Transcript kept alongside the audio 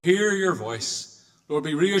Hear your voice. Lord,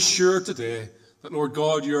 be reassured today that, Lord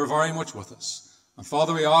God, you are very much with us. And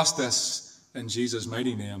Father, we ask this in Jesus'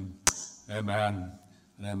 mighty name. Amen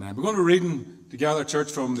and amen. We're going to be reading together,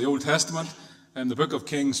 church, from the Old Testament in the book of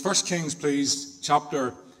Kings. 1 Kings, please,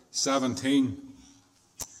 chapter 17.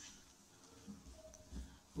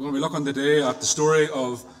 We're going to be looking today at the story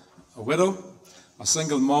of a widow, a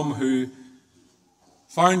single mum who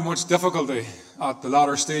found much difficulty at the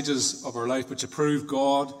latter stages of her life, but she proved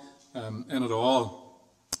God in it all.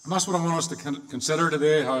 And that's what I want us to consider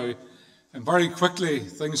today, how very quickly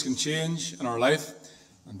things can change in our life,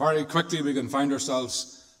 and very quickly we can find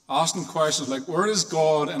ourselves asking questions like, where is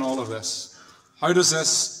God in all of this? How does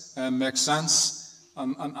this make sense?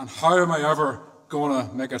 And how am I ever going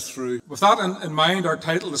to make it through? With that in mind, our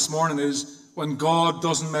title this morning is When God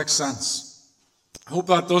Doesn't Make Sense. I hope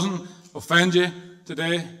that doesn't offend you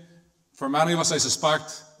today. For many of us, I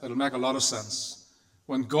suspect it'll make a lot of sense.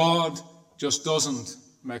 When God just doesn't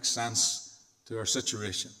make sense to our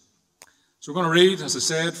situation. So we're going to read, as I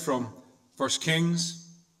said, from 1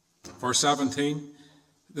 Kings, verse 17.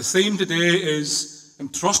 The theme today is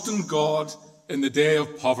entrusting God in the day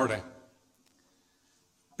of poverty.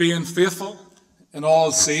 Being faithful in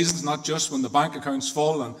all seasons, not just when the bank account's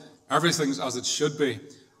full and everything's as it should be,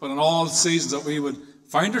 but in all seasons that we would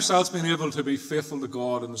find ourselves being able to be faithful to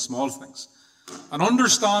God in the small things. And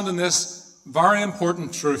understanding this very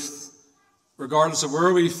important truth, regardless of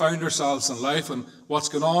where we find ourselves in life and what's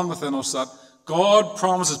going on within us, that God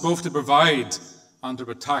promises both to provide and to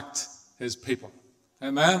protect his people.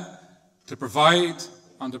 Amen? To provide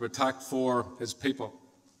and to protect for his people.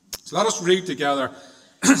 So let us read together,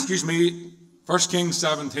 1 Kings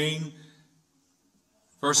 17,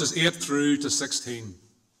 verses 8 through to 16.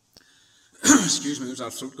 There's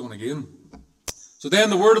that throat going again. So then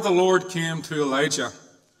the word of the Lord came to Elijah.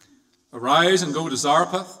 Arise and go to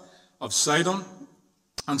Zarephath of Sidon,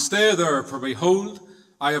 and stay there, for behold,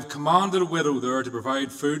 I have commanded a widow there to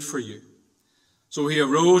provide food for you. So he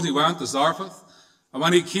arose and he went to Zarephath, and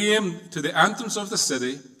when he came to the entrance of the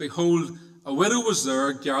city, behold, a widow was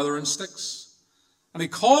there gathering sticks. And he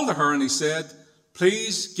called to her and he said,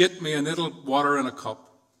 Please get me a little water in a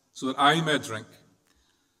cup, so that I may drink.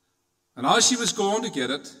 And as she was going to get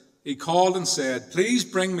it, he called and said, Please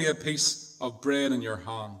bring me a piece of bread in your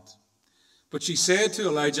hand. But she said to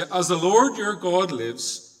Elijah, As the Lord your God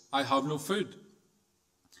lives, I have no food.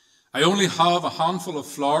 I only have a handful of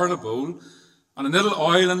flour in a bowl and a little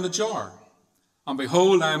oil in the jar. And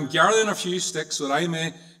behold, I am gathering a few sticks so that I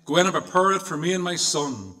may go in and prepare it for me and my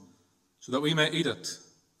son, so that we may eat it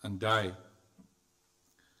and die.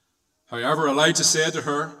 However, Elijah said to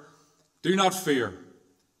her, Do not fear.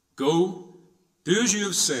 Go, do as you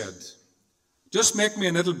have said. Just make me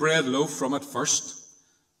a little bread loaf from it first,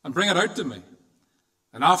 and bring it out to me.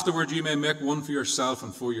 And afterward you may make one for yourself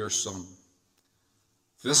and for your son.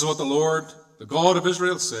 For this is what the Lord, the God of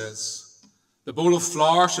Israel, says. The bowl of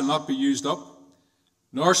flour shall not be used up,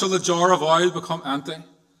 nor shall the jar of oil become empty,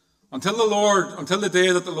 until the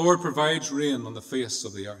day that the Lord provides rain on the face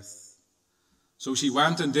of the earth. So she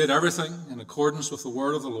went and did everything in accordance with the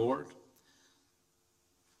word of the Lord.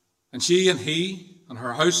 And she and he and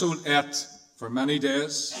her household ate for many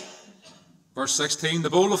days. Verse 16, the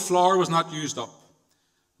bowl of flour was not used up,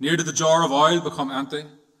 neither did the jar of oil become empty,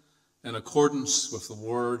 in accordance with the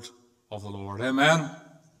word of the Lord. Amen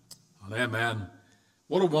and amen.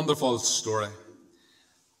 What a wonderful story.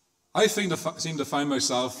 I seem to find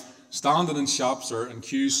myself standing in shops or in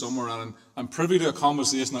queues somewhere, and I'm privy to a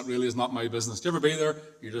conversation that really is not my business. Do you ever be there?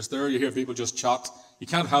 You're just there, you hear people just chat. You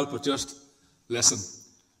can't help but just listen.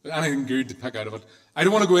 Anything good to pick out of it. I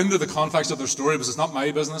don't want to go into the context of their story because it's not my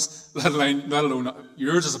business, let alone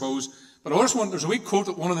yours, I suppose. But there's a wee quote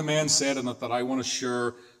that one of the men said in it that I want to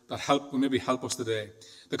share that will maybe help us today.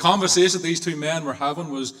 The conversation these two men were having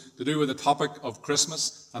was to do with the topic of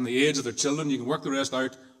Christmas and the age of their children. You can work the rest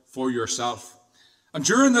out for yourself. And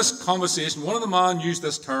during this conversation, one of the men used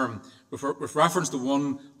this term with reference to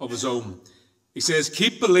one of his own. He says,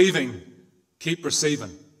 keep believing, keep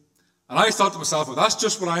receiving. And I thought to myself, well, that's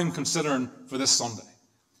just what I'm considering for this Sunday.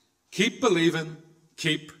 Keep believing,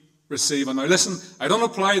 keep receiving. Now listen, I don't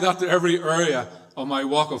apply that to every area of my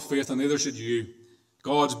walk of faith, and neither should you.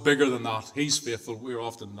 God's bigger than that. He's faithful. We're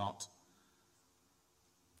often not.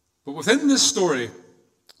 But within this story,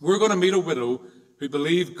 we're going to meet a widow who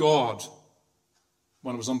believed God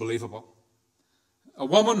when it was unbelievable. A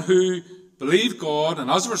woman who believed God,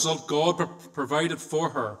 and as a result, God provided for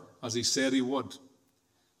her as he said he would.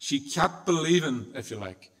 She kept believing, if you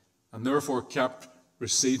like, and therefore kept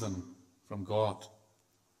receiving from God.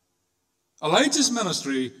 Elijah's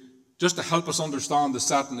ministry just to help us understand the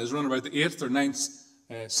setting, is around about the 8th or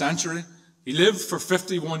 9th century. He lived for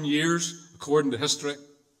 51 years, according to history.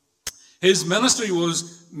 His ministry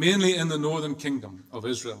was mainly in the northern kingdom of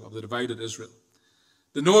Israel, of the divided Israel.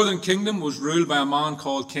 The northern kingdom was ruled by a man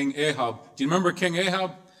called King Ahab. Do you remember King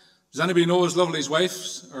Ahab? Does anybody know his lovely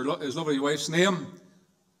wife's name?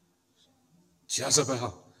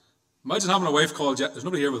 Jezebel. Imagine having a wife called There's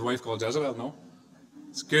nobody here with a wife called Jezebel, no?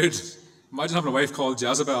 It's good. Imagine having a wife called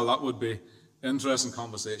Jezebel. That would be interesting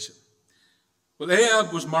conversation. Well,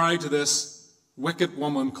 Ahab was married to this wicked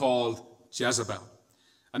woman called Jezebel.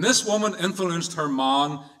 And this woman influenced her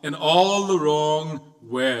man in all the wrong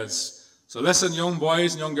ways. So listen, young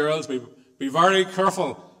boys and young girls, be very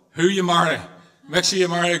careful who you marry. Make sure you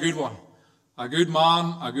marry a good one. A good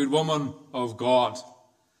man, a good woman of God.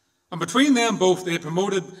 And between them both, they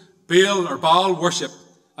promoted Baal worship,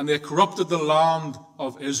 and they corrupted the land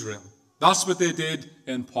of Israel. That's what they did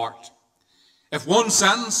in part. If one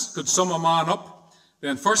sentence could sum a man up,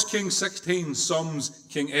 then 1 Kings 16 sums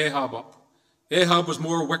King Ahab up. Ahab was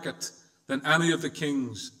more wicked than any of the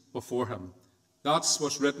kings before him. That's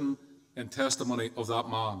what's written in testimony of that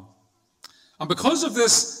man. And because of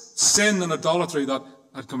this sin and idolatry that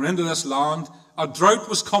had come into this land, a drought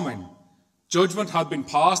was coming. Judgment had been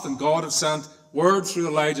passed, and God had sent word through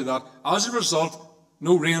Elijah that as a result,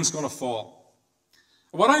 no rain's going to fall.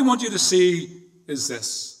 What I want you to see is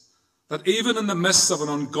this, that even in the midst of an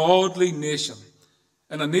ungodly nation,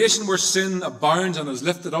 in a nation where sin abounds and is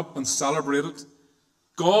lifted up and celebrated,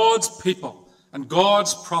 God's people and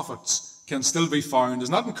God's prophets can still be found.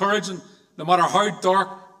 Isn't that encouraging? No matter how dark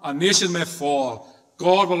a nation may fall,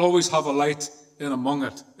 God will always have a light in among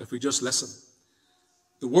it if we just listen.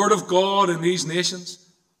 The word of God in these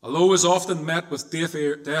nations, although is often met with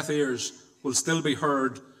deaf ears, will still be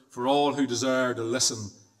heard for all who desire to listen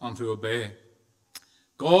and to obey.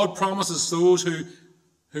 God promises those who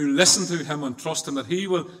listen to him and trust him that he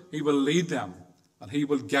will lead them and he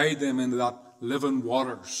will guide them into that living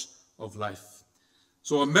waters of life.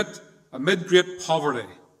 So amid great poverty,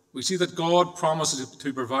 we see that God promises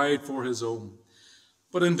to provide for his own.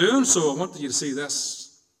 But in doing so, I want you to see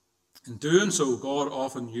this. In doing so, God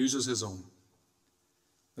often uses his own.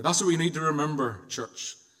 Now, that's what we need to remember,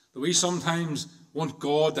 church. That we sometimes want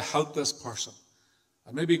God to help this person.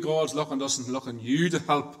 And maybe God's looking at us and looking you to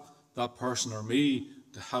help that person, or me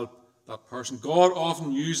to help that person. God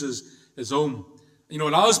often uses his own. You know,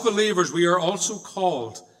 and as believers, we are also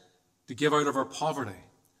called to give out of our poverty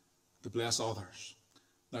to bless others.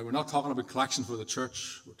 Now, we're not talking about collection for the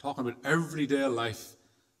church. We're talking about everyday life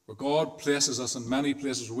where God places us in many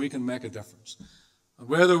places where we can make a difference. And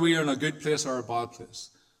whether we are in a good place or a bad place,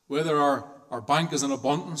 whether our bank is in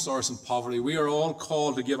abundance or it's in poverty, we are all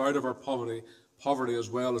called to give out of our poverty as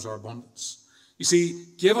well as our abundance. You see,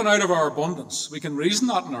 giving out of our abundance, we can reason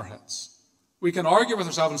that in our heads. We can argue with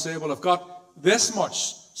ourselves and say, well, I've got this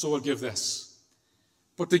much, so I'll give this.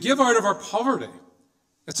 But to give out of our poverty,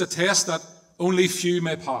 it's a test that only few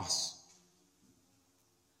may pass.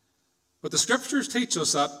 But the scriptures teach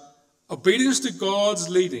us that obedience to God's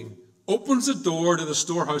leading opens the door to the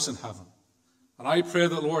storehouse in heaven. And I pray that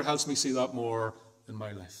the Lord helps me see that more in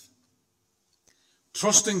my life.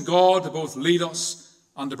 Trusting God to both lead us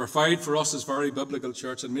and to provide for us is very biblical,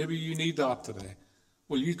 church. And maybe you need that today.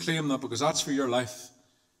 Well, you claim that because that's for your life.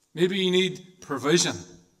 Maybe you need provision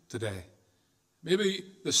today. Maybe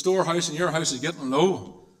the storehouse in your house is getting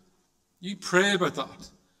low. You pray about that.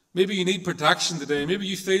 Maybe you need protection today. Maybe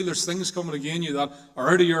you feel there's things coming against you that are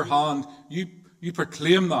out of your hand. You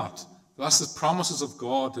proclaim that. That's the promises of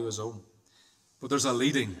God to his own. But there's a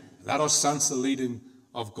leading. Let us sense the leading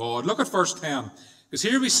of God. Look at verse 10. Because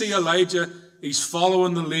here we see Elijah, he's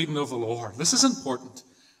following the leading of the Lord. This is important.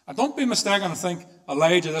 And don't be mistaken and think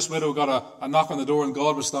Elijah, this widow, got a knock on the door and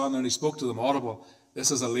God was standing there and he spoke to them audible.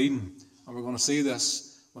 This is a leading. And we're going to see this.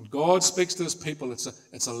 When God speaks to his people, it's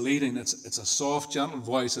a leading. It's a soft, gentle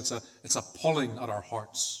voice. It's a pulling at our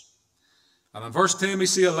hearts. And in verse 10 we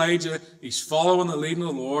see Elijah, he's following the leading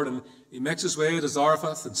of the Lord, and he makes his way to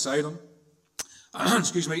Zarephath and Sidon.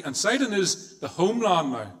 Excuse me. And Sidon is the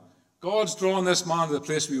homeland now. God's drawn this man to the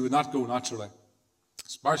place we would not go naturally,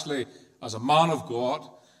 especially as a man of God.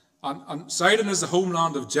 And Sidon is the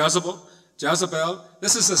homeland of Jezebel.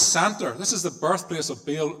 This is the center. This is the birthplace of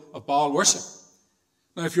Baal worship.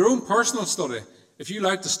 Now, if your own personal study, if you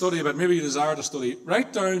like to study about, maybe you desire to study,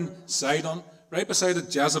 write down Sidon, right beside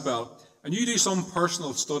it Jezebel, and you do some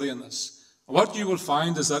personal study in this. And what you will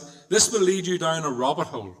find is that this will lead you down a rabbit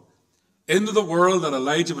hole into the world that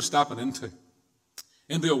Elijah was stepping into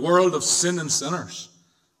a world of sin and sinners,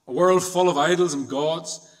 a world full of idols and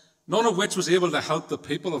gods. none of which was able to help the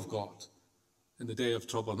people of God in the day of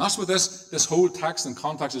trouble. And that's what this whole text and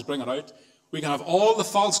context is bringing out. We can have all the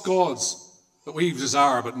false gods that we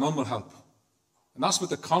desire, but none will help. And that's what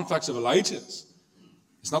the context of Elijah is.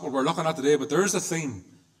 It's not what we're looking at today, but there is a theme.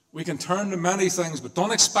 We can turn to many things, but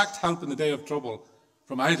don't expect help in the day of trouble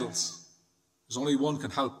from idols. There's only one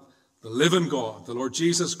can help. The living God, the Lord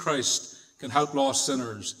Jesus Christ, can help lost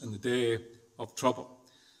sinners in the day of trouble.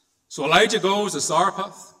 So Elijah goes to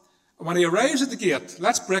Zarephath, and when he arrives at the gate,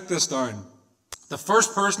 let's break this down. The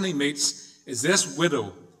first person he meets is this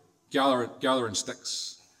widow gathering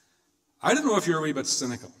sticks. I don't know if you're a wee bit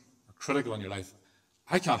cynical or critical in your life.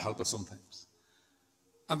 I can't help it sometimes.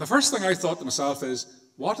 And the first thing I thought to myself is,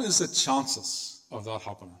 what is the chances of that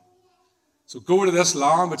happening? So go to this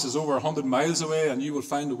land, which is over 100 miles away, and you will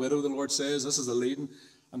find a widow, the Lord says. This is the leading.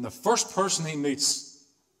 And the first person he meets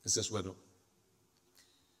is this widow.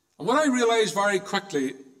 And what I realized very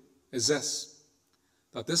quickly is this,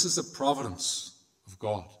 that this is the providence of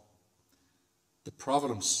God. The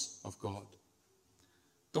providence of God.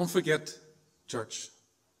 Don't forget, church,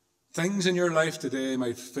 things in your life today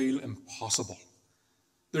might feel impossible.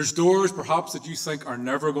 There's doors perhaps that you think are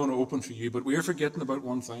never going to open for you, but we are forgetting about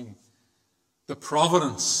one thing. The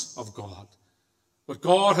providence of God. What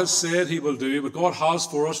God has said he will do, what God has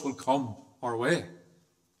for us will come our way.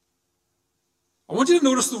 I want you to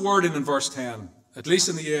notice the wording in verse 10, at least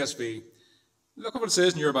in the ESV. Look at what it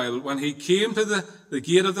says in your Bible. When he came to the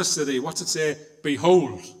gate of the city, what's it say?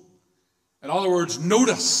 Behold. In other words,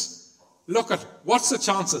 notice. Look at, what's the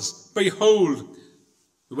chances? Behold,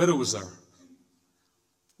 the widow was there.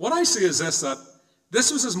 What I see is this, that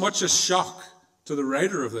this was as much a shock to the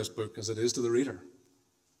writer of this book as it is to the reader.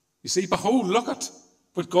 You see, behold, look at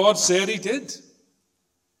what God said he did.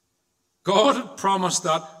 God had promised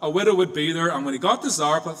that a widow would be there, and when he got to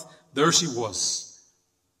Zarephath, there she was.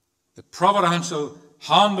 The providential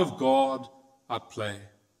hand of God at play.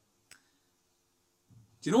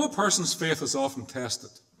 Do you know a person's faith is often tested?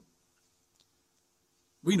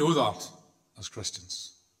 We know that as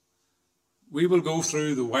Christians. We will go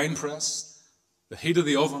through the winepress, the heat of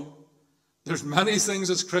the oven. There's many things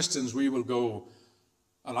as Christians we will go.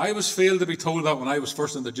 And I was failed to be told that when I was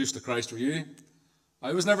first introduced to Christ. Were you?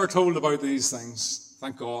 I was never told about these things,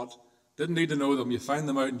 thank God. Didn't need to know them. You find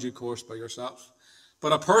them out in due course by yourself.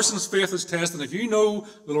 But a person's faith is tested. If you know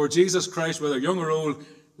the Lord Jesus Christ, whether young or old,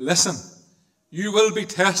 listen, you will be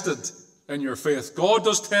tested in your faith. God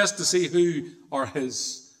does test to see who are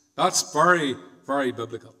his. That's very, very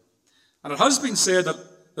biblical. And it has been said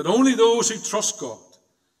that only those who trust God,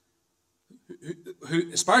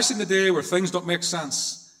 who, especially in the day where things don't make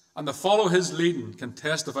sense, and to follow his leading, can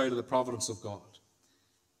testify to the providence of God.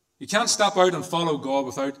 You can't step out and follow God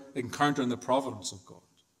without encountering the providence of God.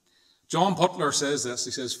 John Butler says this.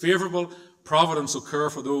 He says, favourable providence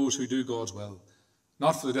occur for those who do God's will,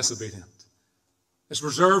 not for the disobedient. It's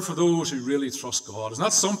reserved for those who really trust God. Isn't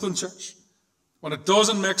that something, church? When it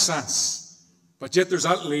doesn't make sense, but yet there's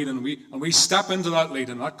that lead, and we step into that lead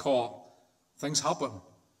and that call, things happen.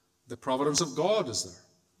 The providence of God is there.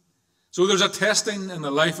 So there's a testing in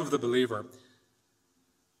the life of the believer.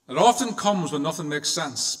 It often comes when nothing makes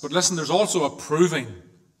sense. But listen, there's also a proving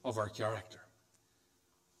of our character.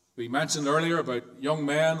 We mentioned earlier about young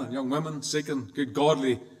men and young women seeking good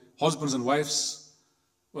godly husbands and wives.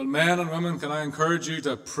 Well, men and women, can I encourage you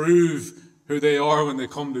to prove who they are when they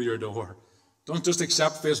come to your door? Don't just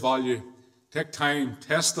accept face value. Take time,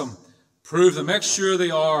 test them, prove them, make sure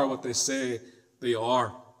they are what they say they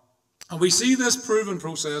are. And we see this proven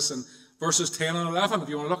process in verses 10 and 11, if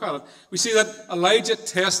you want to look at it. We see that Elijah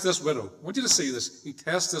tests this widow. I want you to see this. He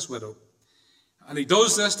tests this widow. And he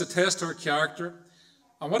does this to test her character.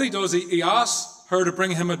 And what he does, he asks her to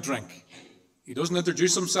bring him a drink. He doesn't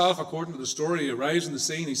introduce himself according to the story. He arrives in the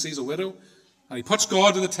scene, he sees a widow, and he puts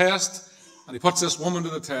God to the test, and he puts this woman to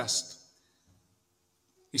the test.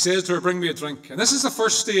 He says to her, bring me a drink. And this is the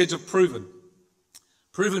first stage of proving.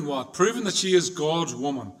 Proving what? Proving that she is God's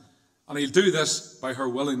woman. And he'll do this by her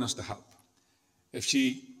willingness to help. If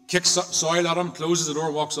she kicks soil at him, closes the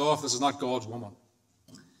door, walks off, this is not God's woman.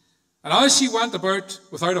 And as she went about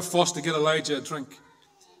without a fuss to get Elijah a drink,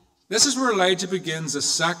 this is where Elijah begins the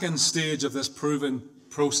second stage of this proving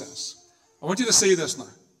process. I want you to see this now.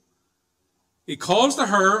 He calls to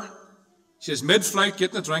her. She's mid-flight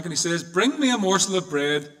getting a drink, and he says, bring me a morsel of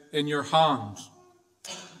bread in your hand.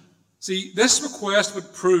 See, this request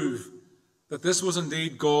would prove that this was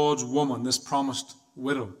indeed God's woman, this promised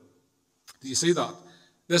widow. Do you see that?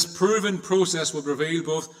 This proven process would reveal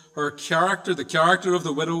both her character, the character of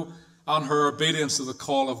the widow, and her obedience to the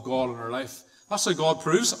call of God in her life. That's how God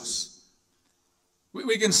proves us.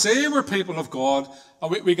 We can say we're people of God,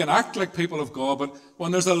 and we can act like people of God, but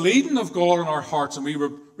when there's a leading of God in our hearts and we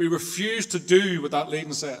refuse to do what that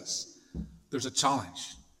leading says, there's a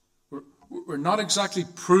challenge. We're not exactly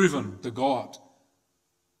proven to God.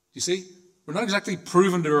 You see? We're not exactly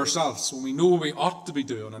proven to ourselves when we know what we ought to be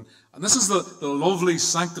doing. And this is the lovely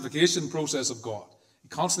sanctification process of God. He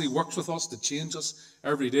constantly works with us to change us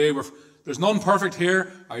every day. There's none perfect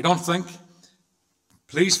here, I don't think.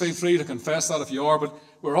 Please feel free to confess that if you are, but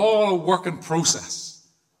we're all a work in process.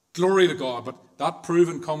 Glory to God, but that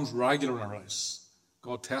proving comes regular in our lives.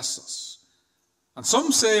 God tests us. And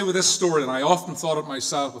some say with this story, and I often thought it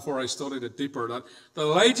myself before I studied it deeper, that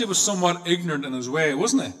Elijah was somewhat ignorant in his way,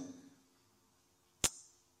 wasn't he?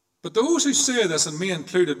 But those who say this, and me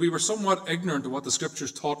included, we were somewhat ignorant of what the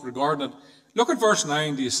Scriptures taught regarding it. Look at verse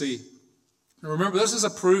 9, do you see? Now remember, this is a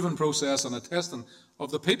proven process and a testing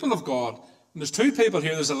of the people of God. And there's two people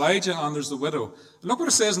here, there's Elijah and there's the widow. And look what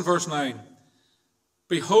it says in verse 9.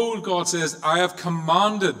 Behold, God says, I have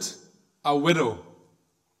commanded a widow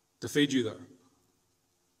to feed you there.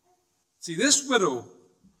 See, this widow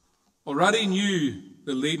already knew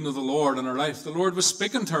the leading of the Lord in her life. The Lord was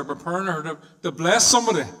speaking to her, preparing her to bless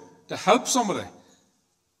somebody, to help somebody.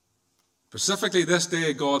 Specifically this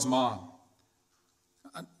day, God's man.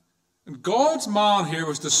 And God's man here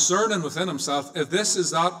was discerning within himself if this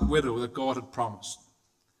is that widow that God had promised.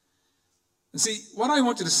 And see, what I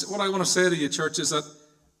want to say to you, church, is that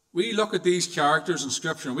we look at these characters in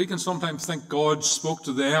Scripture and we can sometimes think God spoke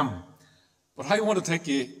to them. But I want to take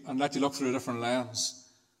you and let you look through a different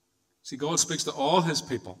lens. See, God speaks to all his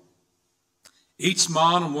people. Each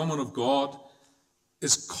man and woman of God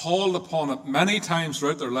is called upon it many times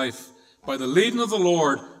throughout their life by the leading of the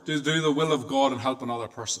Lord to do the will of God and help another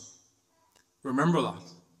person. Remember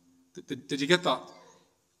that. Did you get that?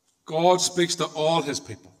 God speaks to all his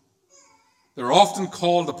people. They're often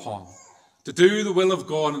called upon to do the will of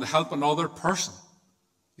God and to help another person.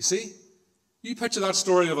 You see? You picture that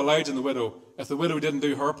story of Elijah and the widow if the widow didn't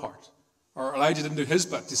do her part, or Elijah didn't do his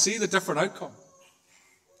bit. You see the different outcome.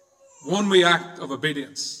 One wee act of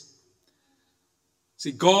obedience.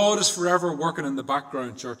 See, God is forever working in the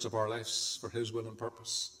background, church, of our lives for his will and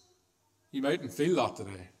purpose. You mightn't feel that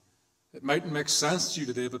today. It mightn't make sense to you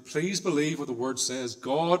today, but please believe what the word says.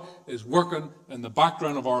 God is working in the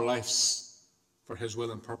background of our lives for his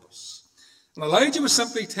will and purpose. And Elijah was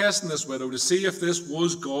simply testing this widow to see if this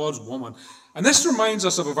was God's woman. And this reminds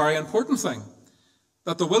us of a very important thing,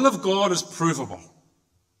 that the will of God is provable.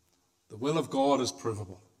 The will of God is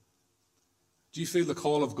provable. Do you feel the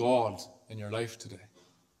call of God in your life today?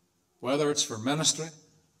 Whether it's for ministry,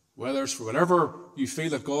 whether it's for whatever you feel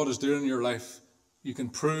that God is doing in your life, you can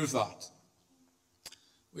prove that.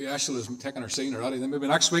 We actually is taking our scene already. Then maybe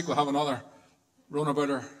next week we'll have another run about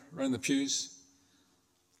her around the pews.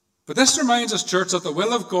 But this reminds us, church, that the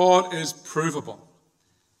will of God is provable.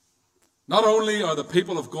 Not only are the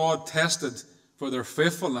people of God tested for their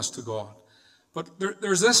faithfulness to God, but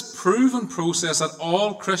there's this proven process that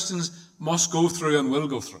all Christians must go through and will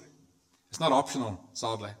go through. It's not optional,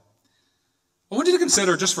 sadly. I want you to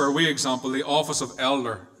consider, just for a wee example, the office of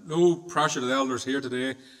elder. No pressure to the elders here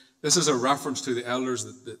today. This is a reference to the elders,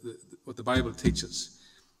 what the Bible teaches.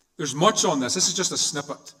 There's much on this. This is just a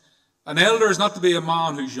snippet. An elder is not to be a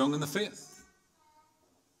man who's young in the faith.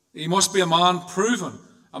 He must be a man proven,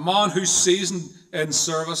 a man who's seasoned in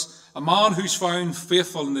service, a man who's found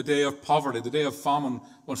faithful in the day of poverty, the day of famine,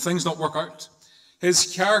 when things don't work out.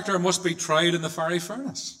 His character must be tried in the fiery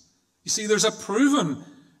furnace. You see, there's a proven.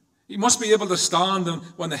 He must be able to stand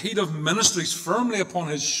when the heat of ministry is firmly upon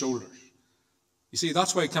his shoulders. You see,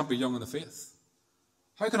 that's why he can't be young in the faith.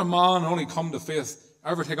 How can a man only come to faith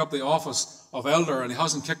ever take up the office of elder and he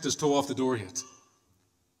hasn't kicked his toe off the door yet?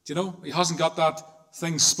 Do you know? He hasn't got that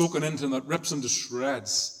thing spoken into him that rips him to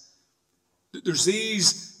shreds. There's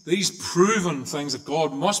these proven things that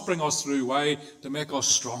God must bring us through. Why? To make us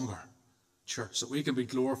stronger, church, that we can be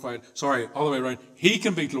glorified. Sorry, all the way around. He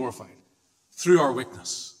can be glorified through our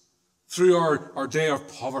weakness, through our day of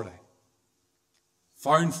poverty.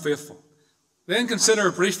 Found faithful. Then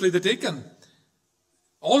consider briefly the deacon.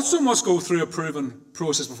 Also must go through a proven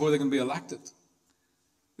process before they can be elected.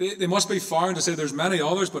 They must be found, to say there's many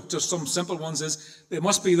others, but just some simple ones is, they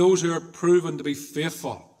must be those who are proven to be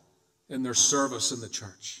faithful in their service in the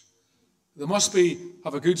church. They must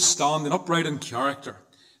have a good standing, upright in character.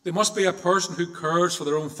 They must be a person who cares for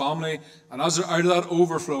their own family, and as out of that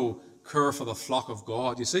overflow, care for the flock of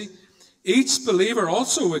God. You see, each believer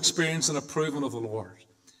also experiencing a proving of the Lord.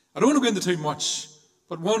 I don't want to go into too much,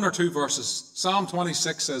 but one or two verses. Psalm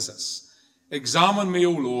 26 says this: examine me,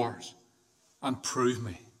 O Lord, and prove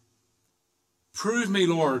me. Prove me,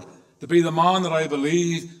 Lord, to be the man that I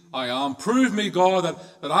believe I am. Prove me, God,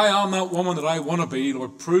 that I am that woman that I want to be.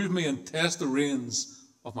 Lord, prove me and test the reins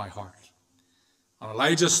of my heart. And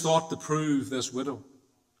Elijah sought to prove this widow.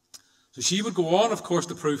 So she would go on, of course,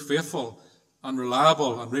 to prove faithful and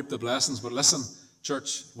reliable and reap the blessings. But listen,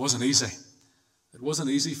 church, it wasn't easy. It wasn't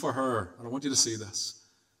easy for her. And I want you to see this.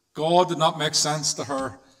 God did not make sense to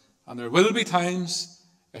her. And there will be times,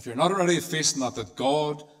 if you're not already facing that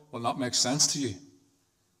God will not make sense to you.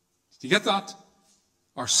 Do you get that?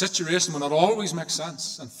 Our situation will not always make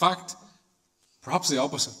sense. In fact, perhaps the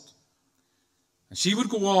opposite. And she would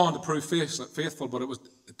go on to prove faithful, but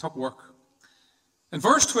it took work. In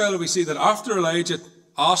verse 12, we see that after Elijah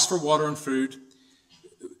asked for water and food,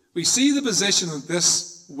 we see the position that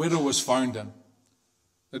this widow was found in.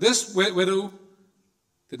 Now, this widow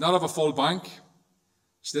did not have a full bank.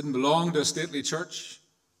 She didn't belong to a stately church.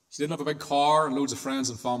 She didn't have a big car and loads of friends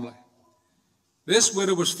and family. This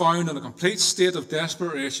widow was found in a complete state of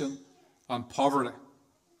desperation and poverty.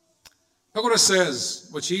 Look what it says,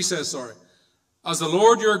 what she says, sorry. As the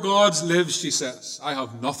Lord your God lives, she says, I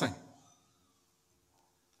have nothing.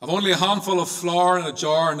 I've only a handful of flour in a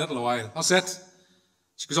jar and little oil. That's it.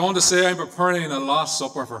 She goes on to say, I'm preparing a last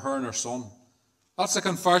supper for her and her son. That's the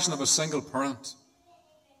confession of a single parent.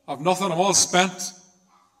 I've nothing, I'm all spent.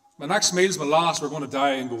 My next meal's my last, we're going to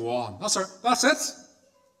die and go on. That's it.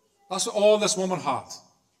 That's all this woman had.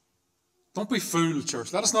 Don't be fooled,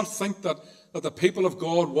 church. Let us not think that the people of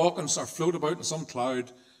God walk or float about in some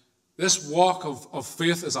cloud. This walk of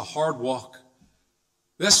faith is a hard walk.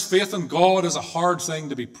 This faith in God is a hard thing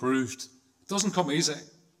to be proved. It doesn't come easy.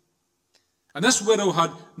 And this widow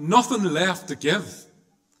had nothing left to give.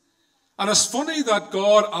 And it's funny that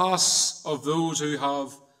God asks of those who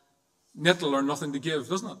have little or nothing to give,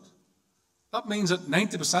 doesn't it? That means that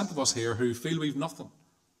 90% of us here who feel we've nothing,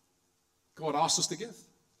 God asks us to give.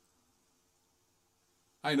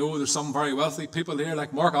 I know there's some very wealthy people here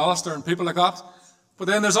like Mark Allister and people like that, but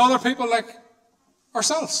then there's other people like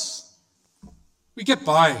ourselves. We get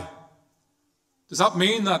by. Does that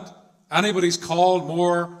mean that anybody's called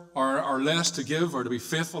more or less to give or to be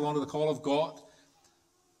faithful under the call of God?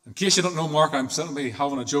 In case you don't know Mark, I'm certainly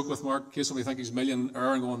having a joke with Mark, in case somebody thinks he's a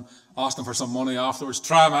millionaire and going, ask him for some money afterwards.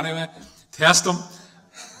 Try him anyway. Test him.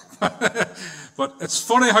 But it's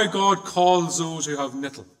funny how God calls those who have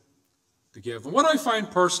little to give. And what I find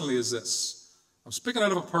personally is this. I'm speaking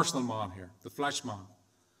out of a personal man here, the flesh man.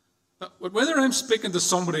 Whether I'm speaking to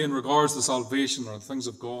somebody in regards to salvation or the things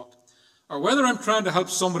of God, or whether I'm trying to help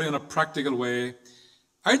somebody in a practical way,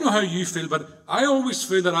 I don't know how you feel, but I always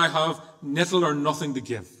feel that I have little or nothing to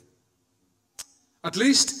give. At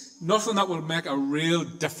least nothing that will make a real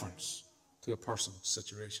difference to a person's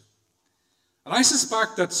situation. And I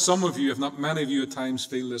suspect that some of you, if not many of you at times,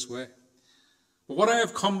 feel this way. But what I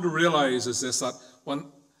have come to realize is this, that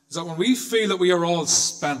when we feel that we are all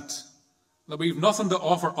spent, that we've nothing to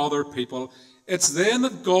offer other people, it's then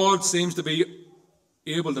that God seems to be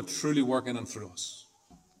able to truly work in and through us.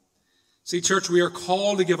 See, church, we are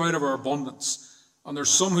called to give out of our abundance, and there's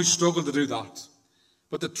some who struggle to do that.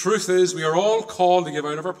 But the truth is, we are all called to give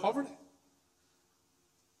out of our poverty.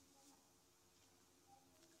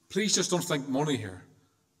 Please just don't think money here.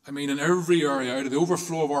 I mean, in every area, out of the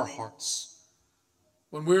overflow of our hearts.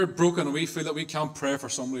 When we're broken and we feel that we can't pray for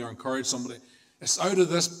somebody or encourage somebody, it's out of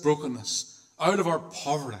this brokenness, out of our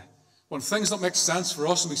poverty. When things don't make sense for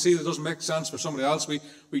us and we see that it doesn't make sense for somebody else,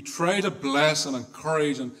 we try to bless and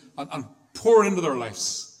encourage and pour into their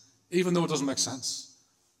lives, even though it doesn't make sense.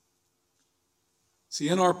 See,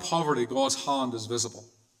 in our poverty, God's hand is visible.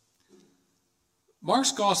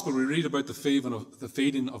 Mark's Gospel, we read about the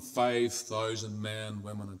feeding of 5,000 men,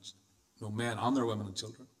 women, men and their women and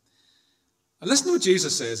children. And listen to what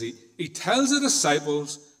Jesus says. He tells the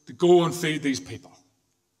disciples to go and feed these people.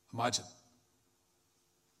 Imagine.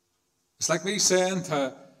 It's like me saying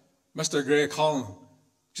to Mr. Gray Colin,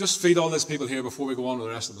 just feed all these people here before we go on with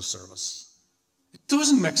the rest of the service. It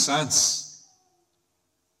doesn't make sense.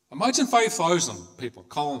 Imagine 5,000 people.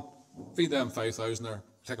 Colin, feed them 5,000 there,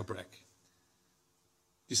 take a break.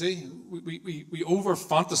 You see, we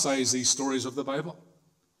over-fantasize these stories of the Bible.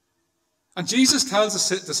 And Jesus tells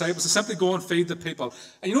the disciples to simply go and feed the people.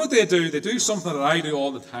 And you know what they do? They do something that I do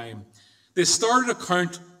all the time. They start to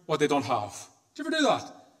count what they don't have. Do you ever do that?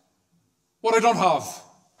 What I don't have.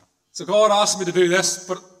 So God asked me to do this,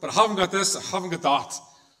 but I haven't got this, I haven't got that.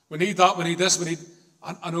 We need that, we need this, we need...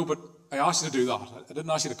 I know, but I asked you to do that. I didn't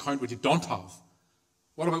ask you to count what you don't have.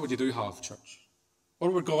 What about what you do have, church? What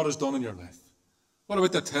about what God has done in your life? What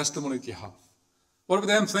about the testimony that you have? What about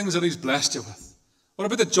them things that He's blessed you with? What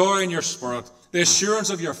about the joy in your spirit, the assurance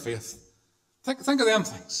of your faith? Think of them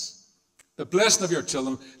things. The blessing of your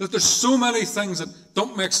children. That there's so many things that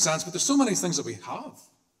don't make sense, but there's so many things that we have.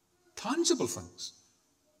 Tangible things.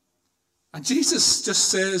 And Jesus just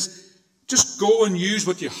says, just go and use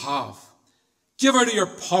what you have. Give out of your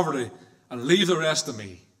poverty and leave the rest to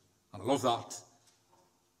me. And I love that.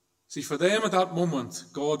 See, for them at that moment,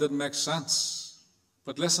 God didn't make sense.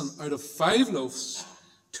 But listen, out of 5 loaves,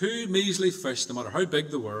 2 measly fish, no matter how big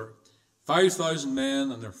they were, 5,000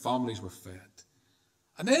 men and their families were fed.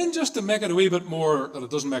 And then just to make it a wee bit more that it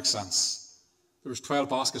doesn't make sense, there was 12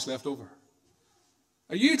 baskets left over.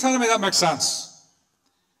 Are you telling me that makes sense?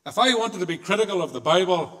 If I wanted to be critical of the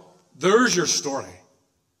Bible, there's your story.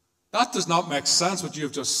 That does not make sense, what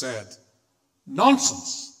you've just said.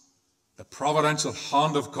 Nonsense. The providential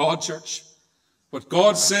hand of God, church. What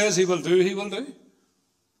God says he will do, he will do.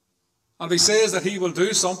 And if he says that he will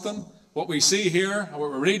do something, what we see here, and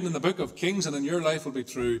what we're reading in the book of Kings and in your life will be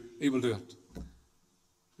true, he will do it.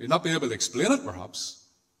 You'll not be able to explain it, perhaps.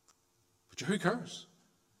 But who cares?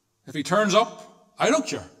 If he turns up, I don't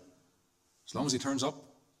care. As long as he turns up.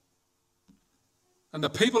 And the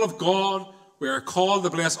people of God, we are called to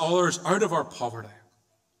bless others out of our poverty.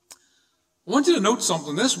 I want you to note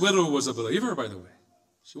something. This widow was a believer, by the way.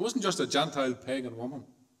 She wasn't just a Gentile pagan woman.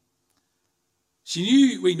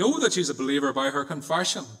 We know that she's a believer by her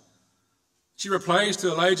confession. She replies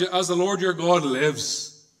to Elijah, as the Lord your God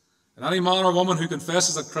lives. And any man or woman who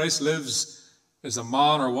confesses that Christ lives is a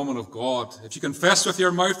man or woman of God. If you confess with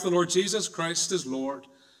your mouth the Lord Jesus Christ is Lord,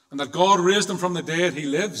 and that God raised him from the dead, he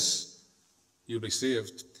lives, you'll be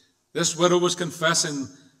saved. This widow was confessing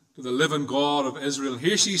to the living God of Israel. And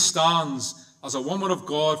here she stands as a woman of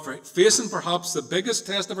God, facing perhaps the biggest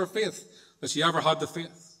test of her faith that she ever had to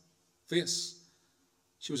face.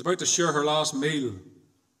 She was about to share her last meal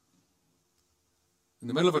in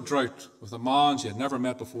the middle of a drought with a man she had never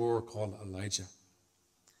met before called Elijah.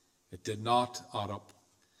 It did not add up.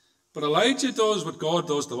 But Elijah does what God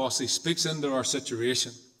does to us. He speaks into our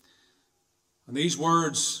situation. And these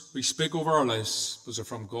words we speak over our lives, those are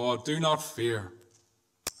from God. Do not fear.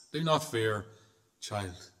 Do not fear,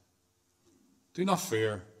 child. Do not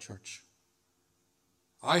fear, church.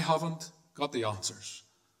 I haven't got the answers,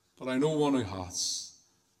 but I know one who has.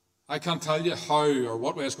 I can't tell you how or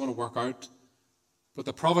what way it's going to work out, but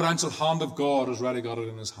the providential hand of God has already got it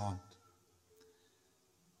in his hand.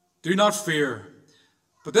 Do not fear.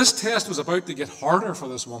 But this test was about to get harder for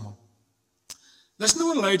this woman. Listen to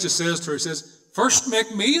what Elijah says to her. He says, first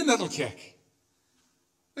make me a little cake.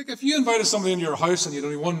 Like if you invited somebody into your house and you had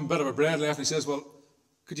only one bit of a bread left, and he says, well,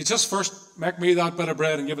 could you just first make me that bit of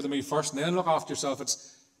bread and give it to me first and then look after yourself?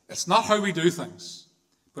 It's not how we do things.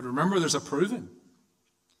 But remember, there's a proving.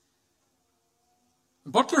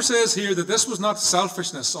 Butler says here that this was not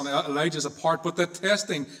selfishness on Elijah's part, but the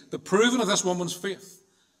testing, the proving of this woman's faith.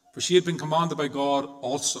 For she had been commanded by God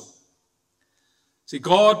also. See,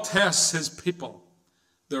 God tests his people,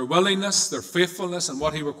 their willingness, their faithfulness, and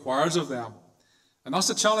what he requires of them. And that's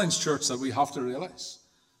the challenge, church, that we have to realize.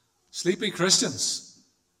 Sleepy Christians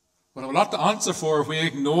will have a lot to answer for if we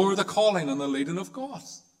ignore the calling and the leading of God.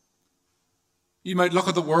 You might look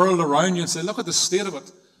at the world around you and say, look at the state of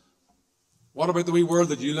it. What about the wee world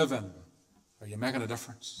that you live in? Are you making a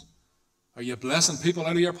difference? Are you blessing people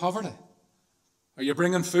out of your poverty? Are you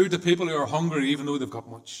bringing food to people who are hungry even though they've got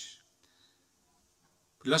much?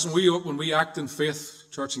 But listen, when we act in faith,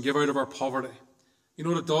 church, and give out of our poverty, you know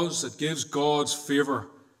what it does? It gives God's favour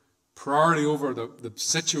priority over the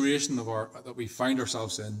situation that we find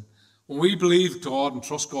ourselves in. When we believe God and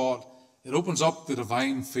trust God, it opens up the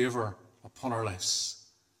divine favour upon our lives.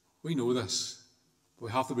 We know this, but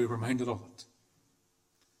we have to be reminded of it.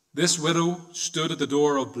 This widow stood at the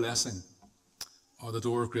door of blessing, or the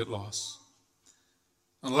door of great loss.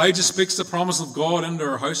 And Elijah speaks the promise of God into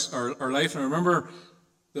our house, our life. And remember,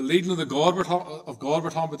 the leading of God we're talking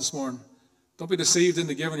about this morning. Don't be deceived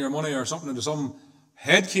into giving your money or something into some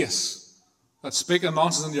head case that's speaking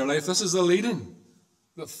nonsense into your life. This is the leading.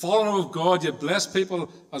 The following of God, you bless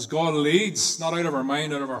people as God leads, not out of our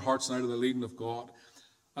mind, out of our hearts, and out of the leading of God.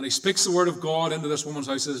 And he speaks the word of God into this woman's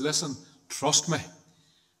house. He says, listen, trust me,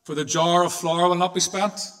 for the jar of flour will not be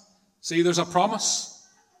spent. See, there's a promise.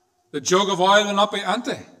 The jug of oil will not be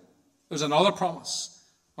empty. There's another promise.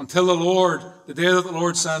 Until the day that the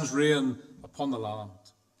Lord sends rain upon the land.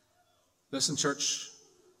 Listen, church,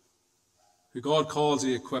 who God calls,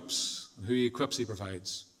 he equips, and who he equips, he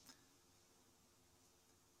provides.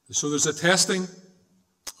 So there's a testing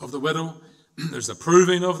of the widow, there's the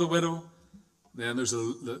proving of the widow, then there's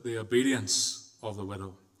the obedience of the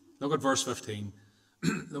widow. Look at verse 15.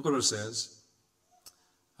 Look what it says.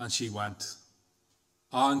 And she went.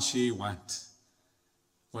 And she went.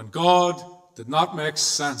 when God did not make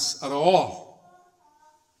sense at all.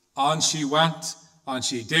 And she went and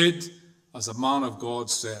she did as the man of God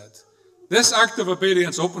said. This act of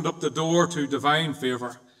obedience opened up the door to divine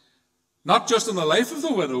favour, not just in the life of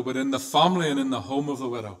the widow, but in the family and in the home of the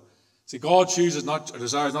widow. See, God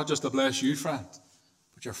desires not just to bless you, friend,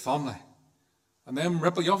 but your family. And then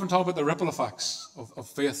you often talk about the ripple effects of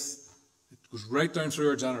faith. It goes right down through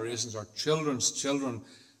our generations, our children's children.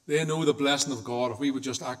 They know the blessing of God if we would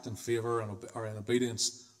just act in favour or in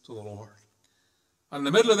obedience to the Lord. And in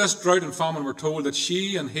the middle of this drought and famine, we're told that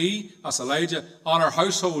she and he, as Elijah, and her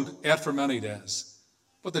household ate for many days.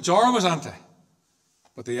 But the jar was empty.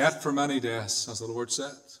 But they ate for many days, as the Lord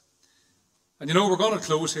said. And we're going to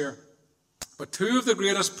close here. But two of the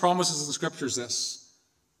greatest promises in the Scripture is this.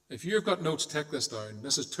 If you've got notes, take this down.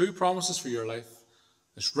 This is two promises for your life.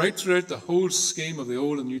 It's right throughout the whole scheme of the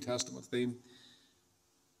Old and New Testament theme.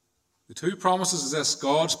 The two promises is this: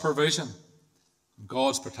 God's provision and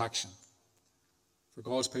God's protection for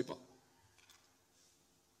God's people.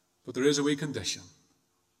 But there is a wee condition.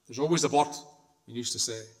 There's always a but, we used to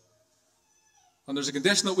say. And there's a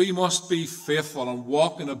condition that we must be faithful and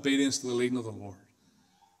walk in obedience to the leading of the Lord.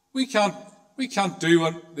 We can't do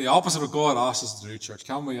what the opposite of God asks us to do, church,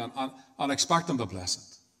 can we? And expect Him to bless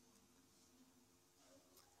it.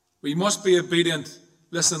 We must be obedient,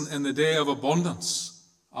 listen, in the day of abundance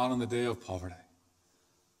and in the day of poverty.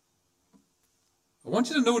 I want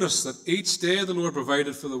you to notice that each day the Lord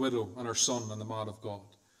provided for the widow and her son and the man of God.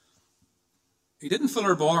 He didn't fill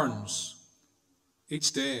her barns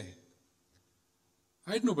each day.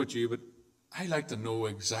 I don't know about you, but I like to know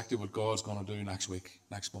exactly what God's going to do next week,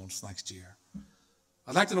 next month, next year.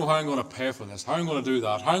 I'd like to know how I'm going to pay for this, how I'm going to do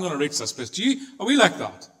that, how I'm going to reach this place. Are we like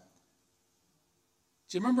that?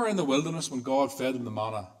 Do you remember in the wilderness when God fed them the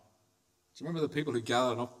manna? Do you remember the people who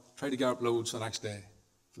gathered up, tried to gather up loads the next day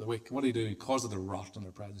for the week? And what did He do? He caused it to rot in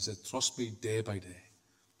their bread. He said, trust me day by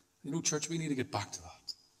day. Church, we need to get back to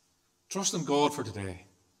that. Trust in God for today.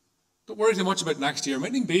 Don't worry too much about next year. We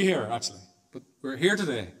might even be here, actually. But we're here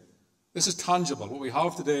today. This is tangible. What we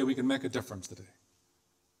have today, we can make a difference today.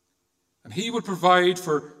 And He would provide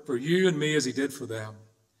for you and me as He did for them.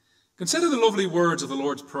 Consider the lovely words of the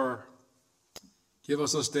Lord's Prayer. Give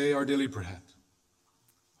us this day our daily bread.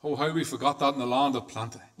 Oh, how we forgot that in the land of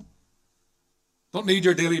plenty. Don't need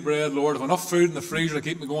your daily bread, Lord. Have enough food in the freezer to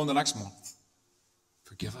keep me going the next month.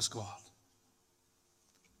 Forgive us, God.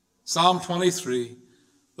 Psalm 23.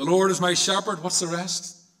 The Lord is my shepherd. What's the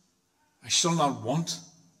rest? I shall not want.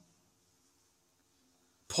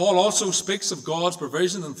 Paul also speaks of God's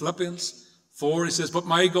provision in Philippians 4. He says, but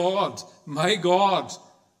my God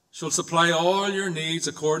shall supply all your needs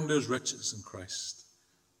according to His riches in Christ.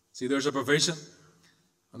 See, there's a provision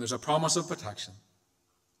and there's a promise of protection.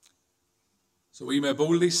 So we may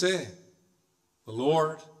boldly say, the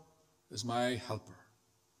Lord is my helper.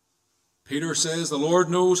 Peter says the Lord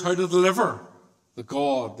knows how to deliver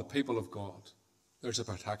the people of God. There's a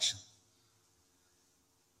protection.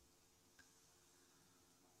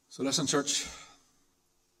 So listen, church.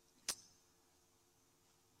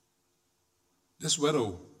 This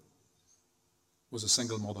widow was a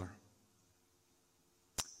single mother.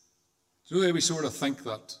 Do you know, we sort of think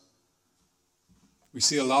that we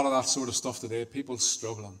see a lot of that sort of stuff today, people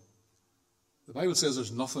struggling. The Bible says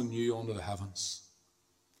there's nothing new under the heavens.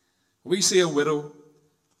 We see a widow,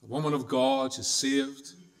 a woman of God, she's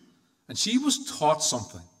saved, and she was taught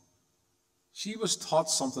something. She was taught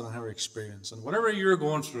something in her experience. And whatever you're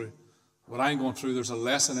going through, what I'm going through, there's a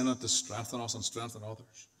lesson in it to strengthen us and strengthen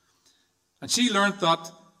others. And she learned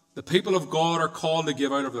that the people of God are called to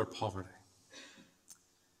give out of their poverty.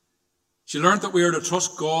 She learned that we are to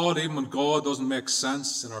trust God even when God doesn't make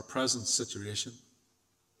sense in our present situation.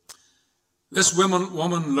 This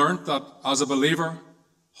woman learned that as a believer,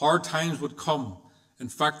 hard times would come. In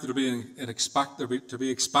fact, to be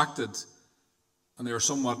expected, and they are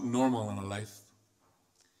somewhat normal in a life.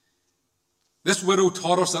 This widow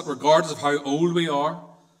taught us that regardless of how old we are,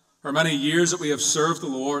 or many years that we have served the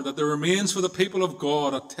Lord, that there remains for the people of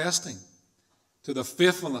God a testing to the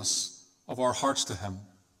faithfulness of our hearts to Him.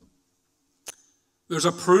 There's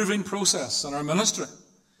a proving process in our ministry.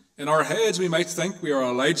 In our heads we might think we are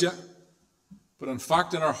Elijah, but in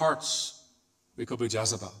fact in our hearts we could be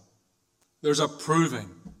Jezebel. There's a proving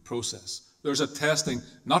process. There's a testing,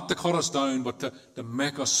 not to cut us down, but to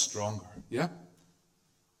make us stronger. Yeah?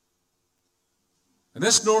 And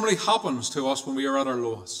this normally happens to us when we are at our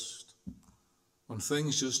lowest, when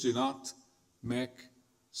things just do not make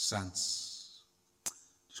sense.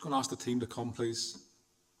 Just going to ask the team to come, please.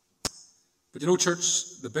 But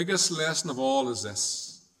church, the biggest lesson of all is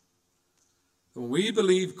this. When we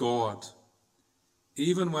believe God,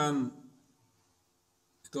 even when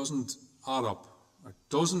it doesn't add up, or it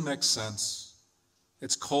doesn't make sense,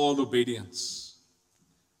 it's called obedience.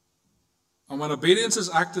 And when obedience is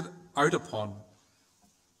acted out upon,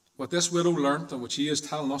 what this widow learnt and what she is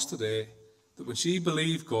telling us today, that when she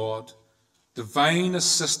believed God, divine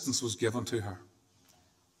assistance was given to her.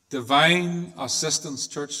 Divine assistance,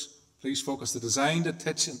 church, please focus.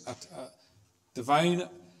 The divine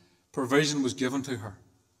provision was given to her.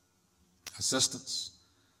 Assistance.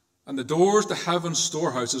 And the doors to heaven's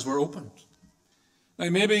storehouses were opened. Now,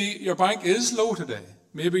 maybe your bank is low today.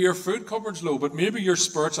 Maybe your food cupboard's low, but maybe your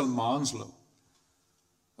spiritual man's low.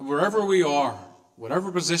 And wherever we are,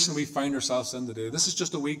 whatever position we find ourselves in today, this is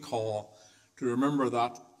just a wee call to remember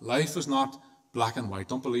that life is not black and white.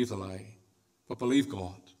 Don't believe the lie, but believe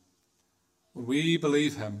God. When we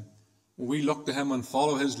believe Him, when we look to Him and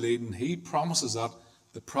follow His leading, He promises that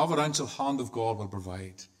the providential hand of God will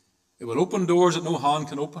provide. It will open doors that no hand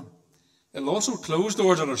can open. It will also close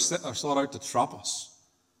doors that are sought out to trap us.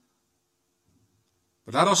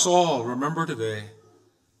 But let us all remember today,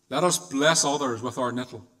 let us bless others with our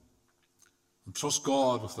little and trust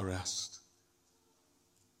God with the rest.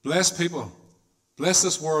 Bless people. Bless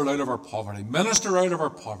this world out of our poverty. Minister out of our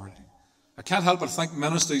poverty. I can't help but think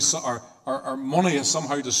ministry, our money has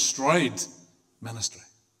somehow destroyed ministry.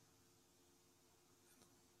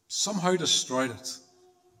 Somehow destroyed it.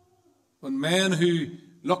 When men who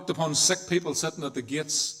looked upon sick people sitting at the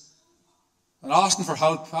gates and asking for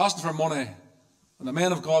help, asking for money, and the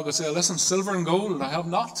men of God would say, listen, silver and gold I have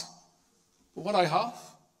not, but what I have,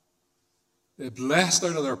 they blessed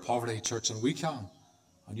out of their poverty, church, and we can,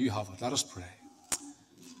 and you have it. Let us pray.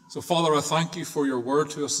 So, Father, I thank you for your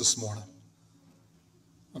word to us this morning.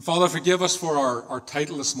 And Father, forgive us for our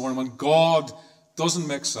title this morning, when God doesn't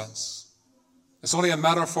make sense. It's only a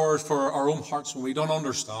metaphor for our own hearts when we don't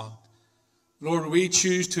understand. Lord, we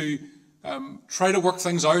choose to try to work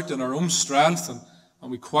things out in our own strength,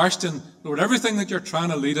 and we question, Lord, everything that you're trying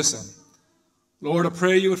to lead us in. Lord, I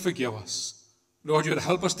pray you would forgive us. Lord, you would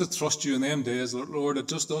help us to trust you in them days. Lord, it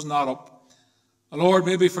just does not up. And Lord,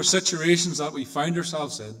 maybe for situations that we find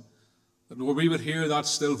ourselves in, that Lord, we would hear that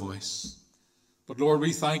still voice. But Lord,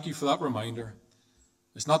 we thank you for that reminder.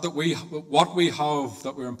 It's not that what we have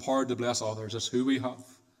that we're empowered to bless others, it's who we have.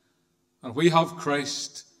 And if we have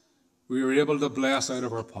Christ, we are able to bless out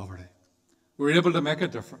of our poverty. We're able to make a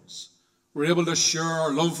difference. We're able to share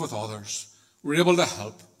our love with others. We're able to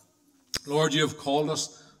help. Lord, you have called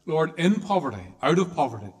us, Lord, in poverty, out of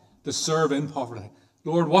poverty, to serve in poverty.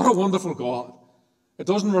 Lord, what a wonderful God. It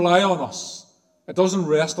doesn't rely on us. It doesn't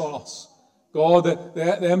rest on us. God,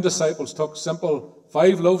 them disciples took simple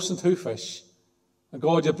 5 loaves and 2 fish. And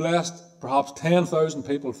God, you blessed perhaps 10,000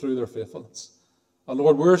 people through their faithfulness. And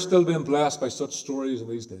Lord, we're still being blessed by such stories in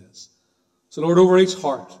these days. So Lord, over each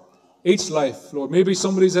heart, each life, Lord, maybe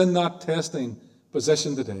somebody's in that testing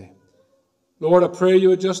position today. Lord, I pray you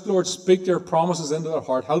would just, Lord, speak your promises into their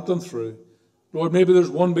heart. Help them through. Lord, maybe there's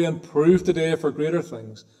one being proved today for greater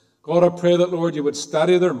things. God, I pray that, Lord, you would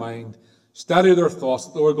steady their mind, steady their thoughts.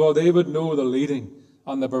 Lord God, they would know the leading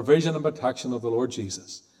and the provision and protection of the Lord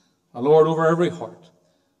Jesus. And Lord, over every heart,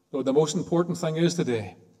 Lord, the most important thing is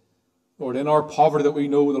today, Lord, in our poverty that we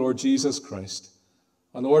know the Lord Jesus Christ.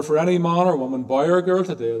 And Lord, for any man or woman, boy or girl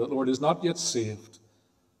today that, Lord, is not yet saved,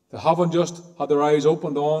 they haven't just had their eyes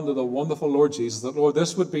opened on to the wonderful Lord Jesus, that, Lord,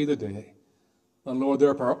 this would be the day. And, Lord,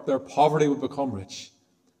 their poverty would become rich.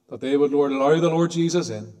 That they would, Lord, allow the Lord Jesus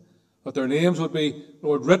in. That their names would be,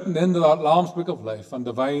 Lord, written into that Lamb's Book of Life, and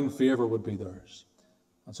divine favour would be theirs.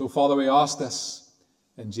 And so, Father, we ask this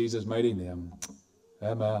in Jesus' mighty name.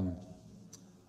 Amen.